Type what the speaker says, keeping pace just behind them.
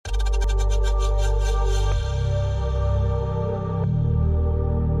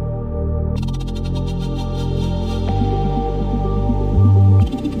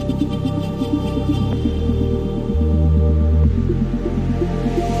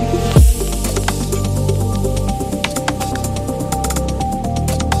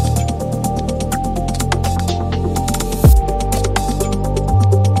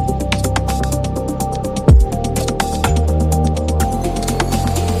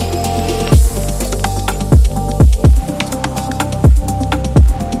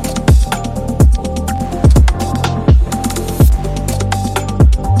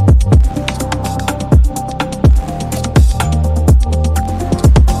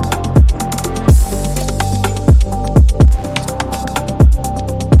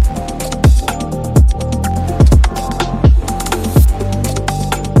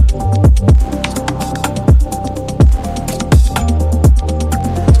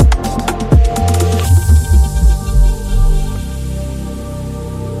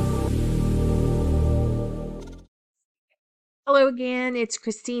again. It's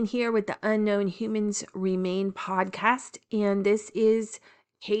Christine here with the Unknown Humans Remain podcast, and this is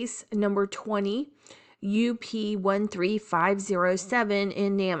case number 20, UP13507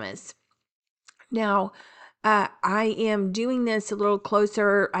 in Namas. Now, I am doing this a little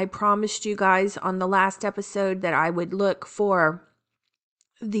closer. I promised you guys on the last episode that I would look for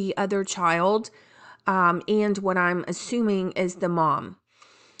the other child and what I'm assuming is the mom.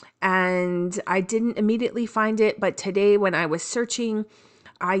 And I didn't immediately find it, but today when I was searching,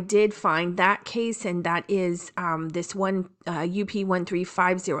 I did find that case, and that is this one,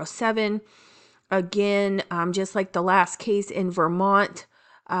 UP13507. Again, just like the last case in Vermont,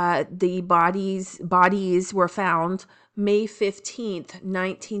 the bodies were found May 15th,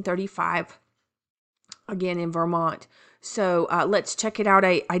 1935, again in Vermont. So let's check it out.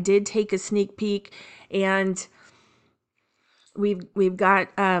 I did take a sneak peek, and we've got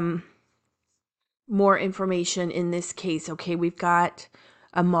more information in this case. Okay, we've got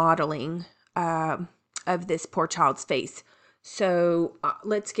a modeling of this poor child's face. So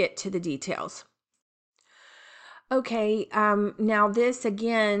let's get to the details. Okay, now this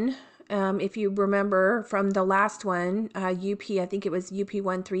again, if you remember from the last one, I think it was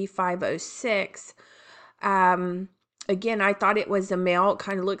UP13506. Again, I thought it was a male. It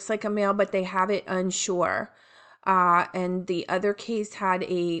kind of looks like a male, but they have it unsure. And the other case had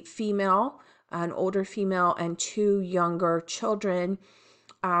a female, an older female, and two younger children.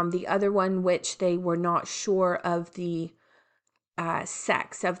 The other one, which they were not sure of the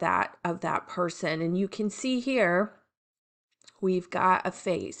sex of that person. And you can see here, we've got a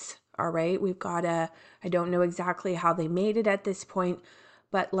face. All right, we've got I don't know exactly how they made it at this point,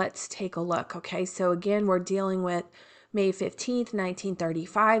 but let's take a look. Okay, so again, we're dealing with May 15th,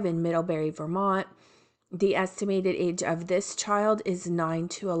 1935 in Middlebury, Vermont. The estimated age of this child is 9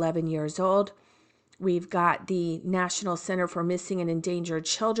 to 11 years old. We've got the National Center for Missing and Endangered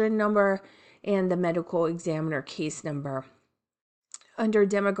Children number and the medical examiner case number. Under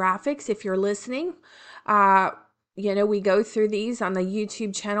demographics, if you're listening, we go through these on the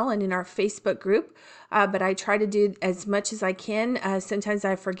YouTube channel and in our Facebook group, but I try to do as much as I can. Sometimes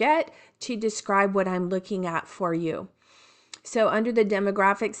I forget to describe what I'm looking at for you. So under the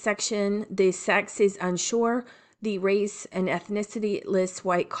demographics section, the sex is unsure. The race and ethnicity lists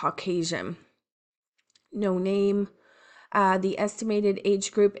white Caucasian. No name. The estimated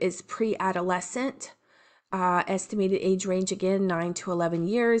age group is pre-adolescent. Estimated age range again, 9 to 11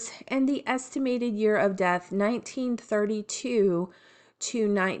 years. And the estimated year of death, 1932 to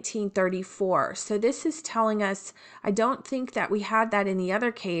 1934. So this is telling us, I don't think that we had that in the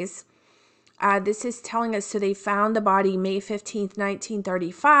other case. This is telling us, so they found the body May 15th,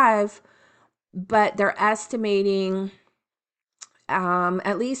 1935, but they're estimating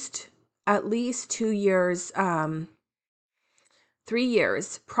at least 2 years, 3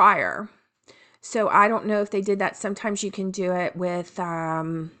 years prior. So I don't know if they did that. Sometimes you can do it with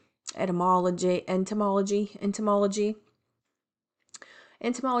etymology,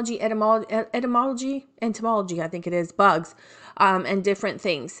 I think it is, bugs, and different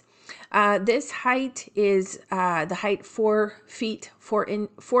things. This height is the height 4 feet 4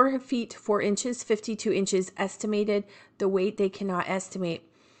 inches, 52 inches estimated. The weight they cannot estimate.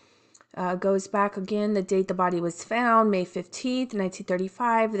 Goes back again, the date the body was found, May 15th,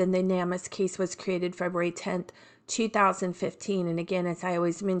 1935. Then the Namas case was created February 10th, 2015. And again, as I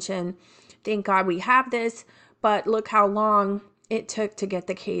always mention, thank God we have this, but look how long it took to get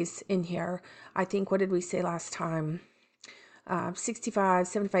the case in here. I think, what did we say last time? 65,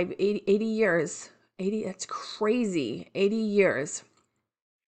 75, 80 years. 80, that's crazy. 80 years.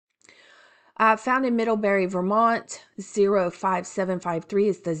 Found in Middlebury, Vermont, 05753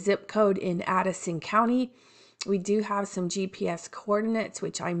 is the zip code in Addison County. We do have some GPS coordinates,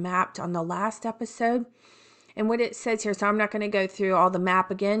 which I mapped on the last episode. And what it says here, so I'm not going to go through all the map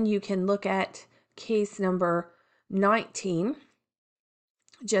again. You can look at case number 19,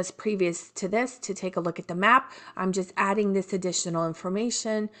 just previous to this, to take a look at the map. I'm just adding this additional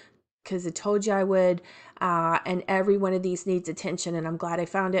information because I told you I would, and every one of these needs attention, and I'm glad I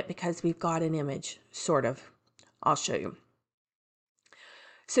found it because we've got an image, sort of. I'll show you.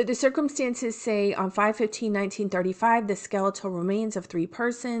 So the circumstances say on 5/15/1935, the skeletal remains of 3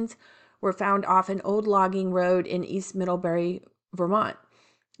 persons were found off an old logging road in East Middlebury, Vermont.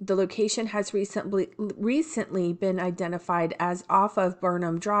 The location has recently been identified as off of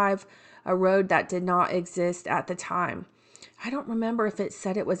Burnham Drive, a road that did not exist at the time. I don't remember if it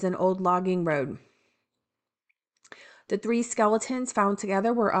said it was an old logging road. The 3 skeletons found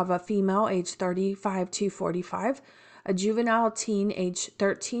together were of a female aged 35 to 45, a juvenile teen aged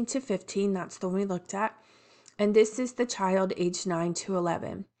 13 to 15, that's the one we looked at, And this is the child age 9 to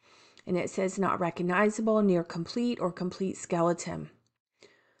 11. And it says not recognizable, near complete or complete skeleton.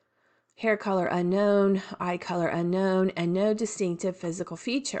 Hair color unknown, eye color unknown, and no distinctive physical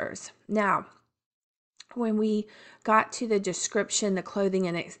features. Now, when we got to the description, the clothing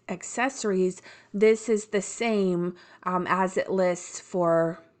and accessories, this is the same as it lists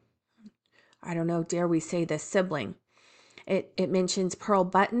for, I don't know, dare we say the sibling. It mentions pearl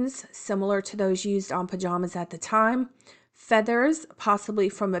buttons, similar to those used on pajamas at the time, feathers, possibly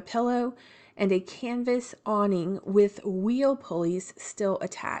from a pillow, and a canvas awning with wheel pulleys still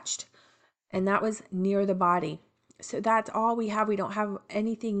attached. And that was near the body. So that's all we have. We don't have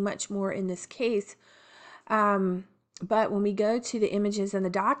anything much more in this case. But when we go to the images and the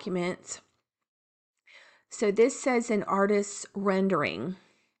documents, so this says an artist's rendering.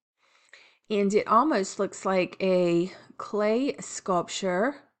 And it almost looks like a clay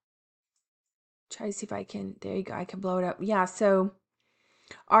sculpture. Try to see if I can, there you go, I can blow it up. Yeah, so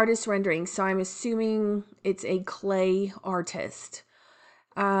artist rendering. So I'm assuming it's a clay artist.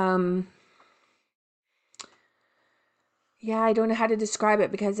 Yeah, I don't know how to describe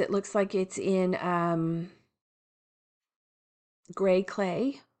it because it looks like it's in gray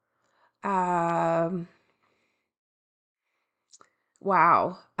clay. Wow.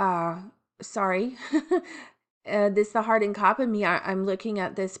 Sorry. This is the hardened cop in me. I'm looking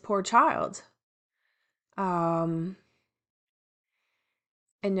at this poor child. And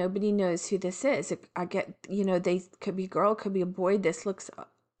nobody knows who this is. I get, they could be a girl, could be a boy. This looks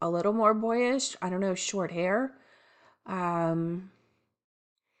a little more boyish. I don't know, short hair.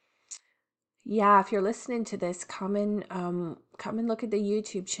 Yeah, if you're listening to this, come and look at the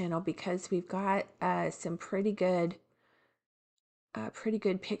YouTube channel because we've got some pretty good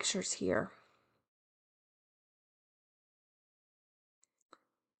pictures here.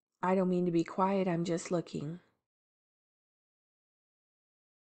 I don't mean to be quiet. I'm just looking.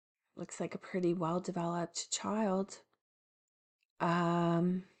 Looks like a pretty well-developed child.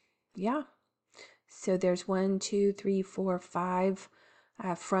 Yeah. So there's 1, 2, 3, 4, 5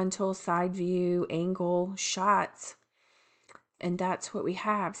 frontal, side view, angle shots. And that's what we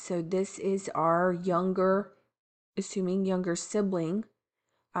have. So this is our younger, assuming younger sibling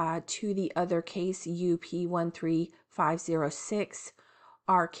to the other case, UP13506,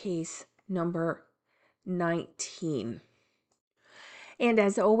 our case number 19. And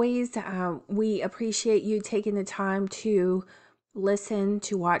as always, we appreciate you taking the time to listen,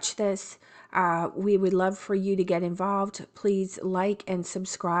 to watch this. We would love for you to get involved. Please like and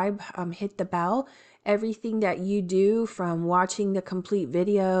subscribe, hit the bell. Everything that you do, from watching the complete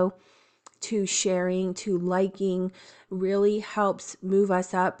video to sharing to liking, really helps move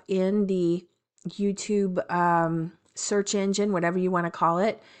us up in the YouTube search engine, whatever you want to call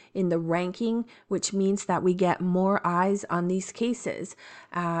it, in the ranking, which means that we get more eyes on these cases.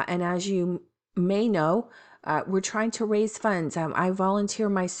 And as you may know, we're trying to raise funds. I volunteer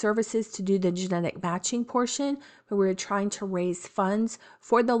my services to do the genetic matching portion, but we're trying to raise funds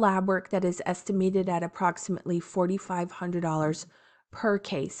for the lab work that is estimated at approximately $4,500 per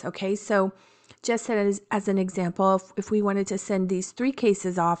case. Okay, so just as an example, if we wanted to send these 3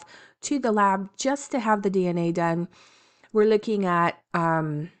 cases off to the lab just to have the DNA done, we're looking at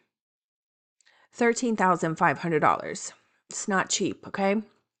 $13,500. It's not cheap, okay?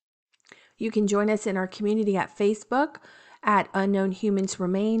 You can join us in our community at Facebook at Unknown Humans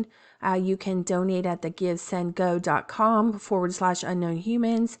Remain. You can donate at the givesendgo.com/unknown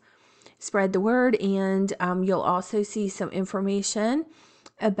humans. Spread the word, and you'll also see some information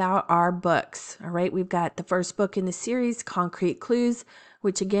about our books. All right, we've got the first book in the series, Concrete Clues,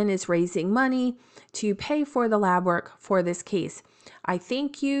 which again is raising money to pay for the lab work for this case. I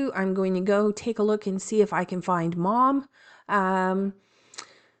thank you. I'm going to go take a look and see if I can find mom.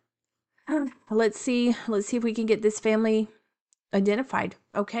 Let's see if we can get this family identified.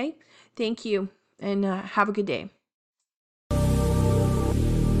 Okay, thank you, and have a good day.